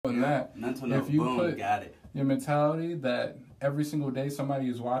that. Mental note, if you boom, put got it. Your mentality that every single day somebody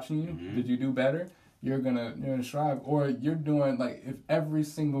is watching you, did you do better? You're gonna strive. Or you're doing, like, if every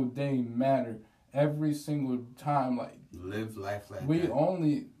single day matter, every single time, like, live life like we that.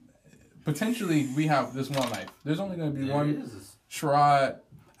 only potentially we have this one life. There's only gonna be one is. Sherrod.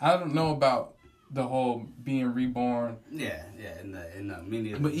 I don't know about the whole being reborn. Yeah, in the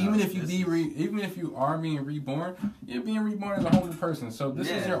many. But even if you are being reborn, you're being reborn as a whole new person. So this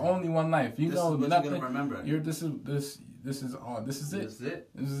is your only one life. You know nothing. You're gonna remember. This is all. This is it. This is it.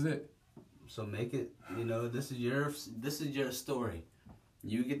 This is it. So make it. This is your story.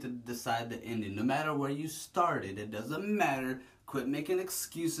 You get to decide the ending. No matter where you started, it doesn't matter. Quit making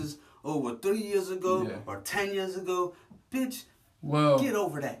excuses. Oh, well, 3 years ago or 10 years ago, bitch. Well, get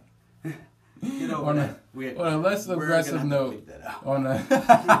over that. Get over that. On a less aggressive note,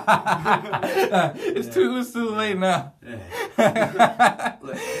 it's too late now. Look,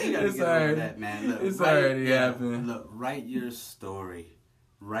 you gotta get over that, man. Look, it's already happened. Look, write your story.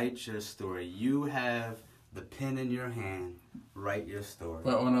 Write your story. You have the pen in your hand. Write your story.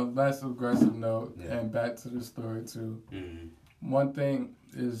 But on a less aggressive note, and back to the story too. One thing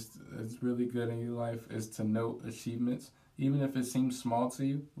is really good in your life is to note achievements. Even if it seems small to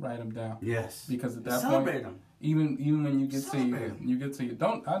you, write them down. Yes. Because at that Celebrate point, them. even when you get to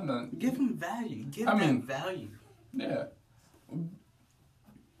don't give them value. Give them value. Yeah.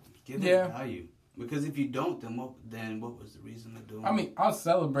 Give them value. Because if you don't, then what was the reason of doing? I mean, I'll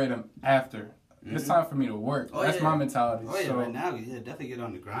celebrate them after. It's time for me to work. That's my mentality. Oh yeah, so, right now, definitely get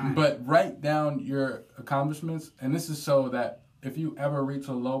on the grind. But write down your accomplishments, and this is so that if you ever reach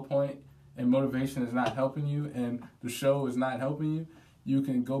a low point and motivation is not helping you and the show is not helping you, you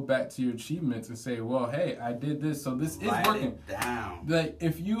can go back to your achievements and say, well, hey, I did this, so this is working. It down. Like,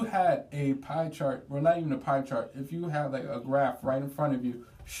 if you had a pie chart, well, not even a pie chart, if you had like a graph right in front of you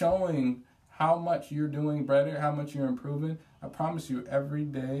showing how much you're doing better, how much you're improving, I promise you, every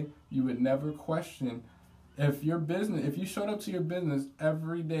day you would never question if you showed up to your business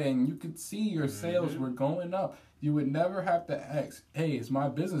every day and you could see your sales were going up. You would never have to ask, hey, is my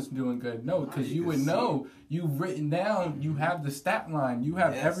business doing good? No, because you would know. You've written down, you have the stat line. You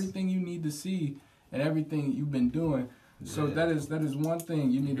have everything you need to see and everything you've been doing. So that is one thing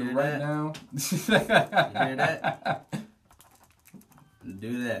you need to write down. You hear that?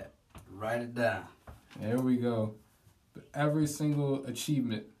 Do that. Write it down. There we go. Every single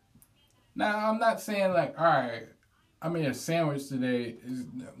achievement. Now, I'm not saying like, all right, I made a sandwich today.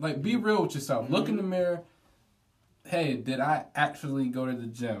 Like, be real with yourself. Look in the mirror. Hey, did I actually go to the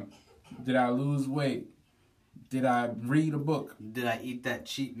gym? Did I lose weight? Did I read a book? Did I eat that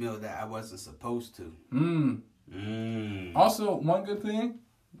cheat meal that I wasn't supposed to? Also, one good thing,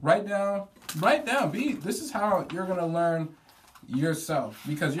 write down. This is how you're going to learn yourself,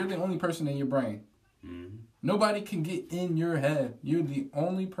 because you're the only person in your brain. Nobody can get in your head. You're the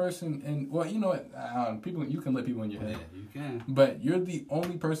only person you know what? You can let people in your head. Yeah, you can. But you're the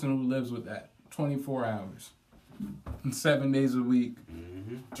only person who lives with that 24 hours. 7 days a week,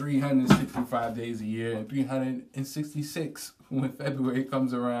 365 days a year, and 366 when February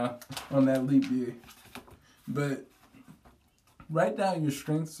comes around on that leap year. But write down your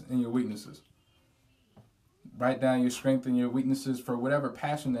strengths and your weaknesses. Write down your strengths and your weaknesses for whatever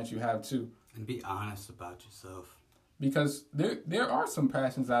passion that you have too. And be honest about yourself. Because there are some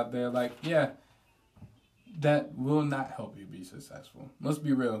passions out there, that will not help you be successful. Let's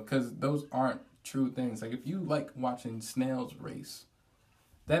be real, because those aren't true things. Like, if you like watching snails race,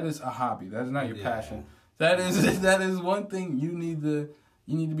 that is a hobby. That is not your passion. That is one thing you need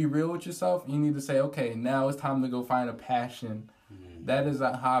to be real with yourself. You need to say, okay, now it's time to go find a passion. That is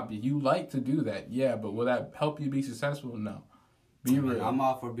a hobby. You like to do that, but will that help you be successful? No. Be real. I'm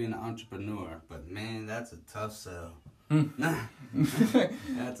all for being an entrepreneur, but man, that's a tough sell. Could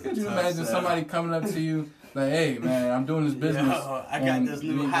you imagine somebody coming up to you like, hey man, I'm doing this business. Yo, I got this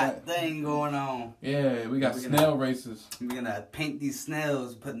new hot thing going on. Yeah, we got snail races. We're gonna paint these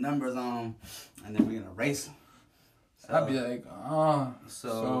snails, put numbers on, and then we're gonna race them. So, I'd be like,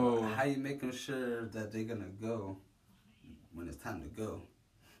 So how you making sure that they're gonna go when it's time to go?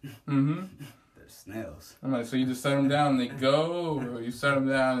 They're snails. I'm like, so you just set them down and they go, or you set them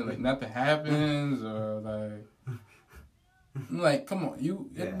down and like nothing happens, or like. I'm like, come on, you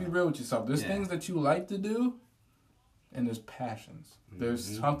have to be real with yourself. There's things that you like to do, and there's passions.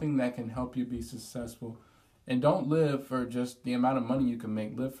 There's something that can help you be successful. And don't live for just the amount of money you can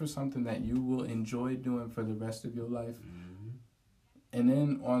make. Live for something that you will enjoy doing for the rest of your life. And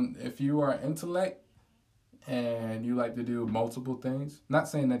then if you are intellect and you like to do multiple things, not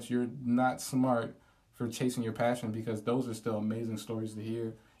saying that you're not smart for chasing your passion, because those are still amazing stories to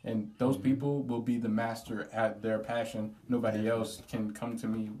hear. And those people will be the master at their passion. Nobody else can come to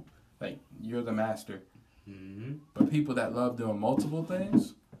me like, you're the master. Mm-hmm. But people that love doing multiple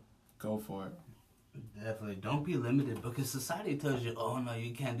things, go for it. Definitely. Don't be limited because society tells you, oh, no,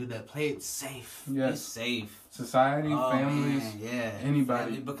 you can't do that. Play it safe. Yes. Be safe. Society, families, man, yeah.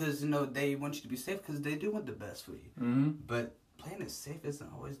 anybody. Family, because, they want you to be safe because they do want the best for you. Mm-hmm. But playing it safe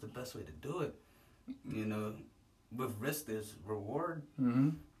isn't always the best way to do it. With risk, there's reward. Mm-hmm.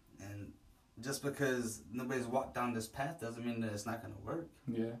 And just because nobody's walked down this path doesn't mean that it's not going to work.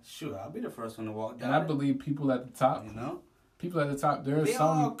 Yeah. Sure, I'll be the first one to walk down And I believe people at the top, people at the top, there are they some...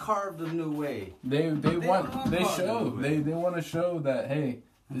 all carved a new way. They want to show that, hey,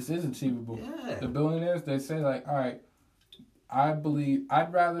 this is achievable. Yeah. The billionaires, they say like, all right,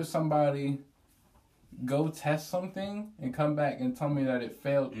 I'd rather somebody go test something and come back and tell me that it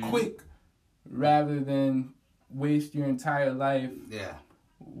failed quick rather than waste your entire life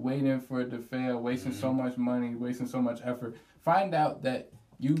waiting for it to fail, wasting so much money, wasting so much effort. Find out that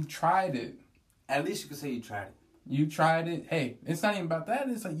you tried it. At least you can say you tried it. You tried it. Hey, it's not even about that.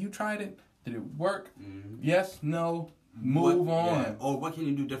 It's like, you tried it. Did it work? Mm-hmm. Yes, no. Move on. Yeah. Or what can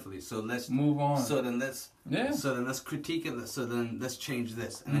you do differently? So let's move on. So then let's critique it. So then let's change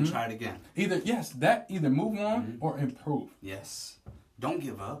this and then try it again. Either move on or improve. Yes. Don't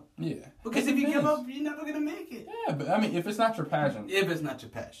give up. Yeah. Because if you give up, you're never gonna make it. Yeah, but I mean, if it's not your passion. If it's not your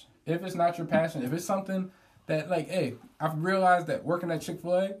passion. If it's something that, like, hey, I've realized that working at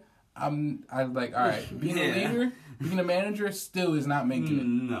Chick-fil-A, I'm like, all right, being a leader, being a manager still is not making it.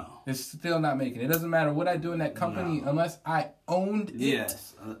 No. It's still not making it. It doesn't matter what I do in that company unless I owned it.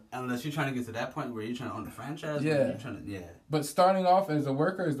 Yes. Unless you're trying to get to that point where you're trying to own the franchise. Yeah. But starting off as a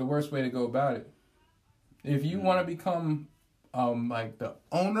worker is the worst way to go about it. If you want to become like the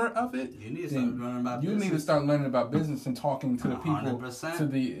owner of it, you need to start learning about business. You need to start learning about business and talking to the people, 100%. to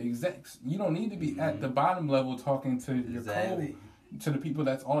the execs. You don't need to be at the bottom level talking to your to the people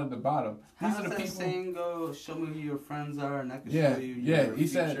that's all at the bottom. These are the people. Saying go? Show me who your friends are, and I can show you your he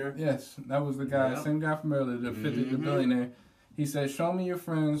future. said yes. That was the guy, same guy from earlier, the the billionaire. He said, "Show me your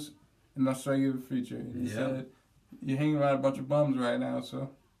friends, and I'll show you the future." And he said, "You're hanging around a bunch of bums right now, so."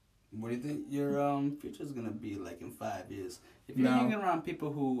 What do you think your future is gonna be like in 5 years? If you're hanging around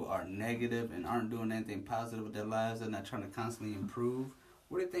people who are negative and aren't doing anything positive with their lives and not trying to constantly improve,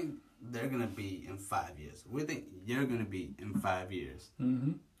 what do you think they're gonna be in 5 years? What do you think you're gonna be in 5 years?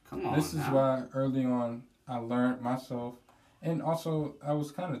 Mm-hmm. Come on. This is why early on I learned myself, and also I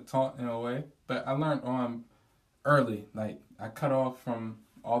was kind of taught in a way, but I learned on early. Like, I cut off from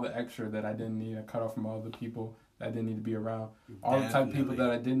all the extra that I didn't need. I cut off from all the people that I didn't need to be around. All the type of people that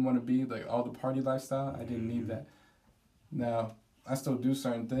I didn't want to be, like all the party lifestyle, I didn't need that. Now, I still do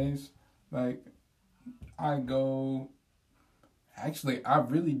certain things. Like, I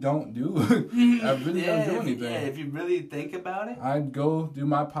really don't do don't do anything. Yeah, if you really think about it. I go do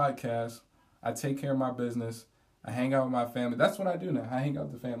my podcast. I take care of my business. I hang out with my family. That's what I do now. I hang out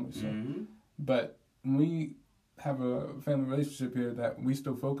with the family. So. But we have a family relationship here that we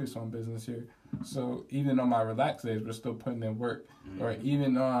still focus on business here. So even on my relaxed days, we're still putting in work. Or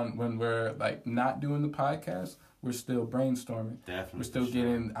even on when we're like not doing the podcast, we're still brainstorming. Definitely. We're still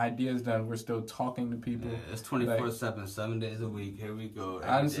getting ideas done. We're still talking to people. Yeah, it's 24/7, 7 days a week. Here we go.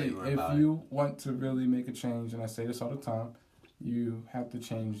 Honestly, if you want to really make a change, and I say this all the time, you have to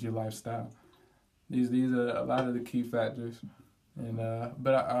change your lifestyle. These are a lot of the key factors. And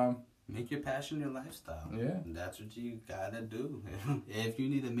make your passion your lifestyle. Yeah. That's what you gotta do. If you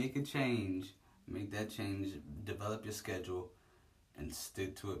need to make a change, make that change, develop your schedule, and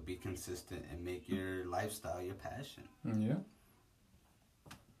stick to it, be consistent, and make your lifestyle your passion. Yeah.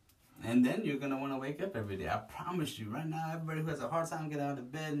 And then you're going to want to wake up every day. I promise you, right now, everybody who has a hard time getting out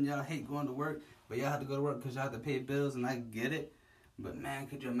of bed and y'all hate going to work, but y'all have to go to work because y'all have to pay bills, and I get it. But, man,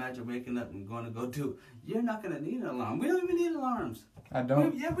 could you imagine waking up and going to go do? You're not going to need an alarm. We don't even need alarms. I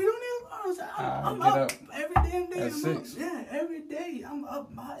don't. We don't need alarms. I'm up every damn day. At 6. Yeah, every day. I'm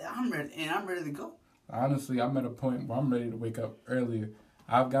up. I'm ready, and I'm ready to go. Honestly, I'm at a point where I'm ready to wake up earlier.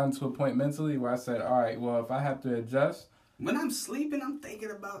 I've gotten to a point mentally where I said, all right, well, if I have to adjust. When I'm sleeping, I'm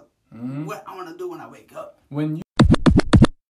thinking about what I want to do when I wake up. When you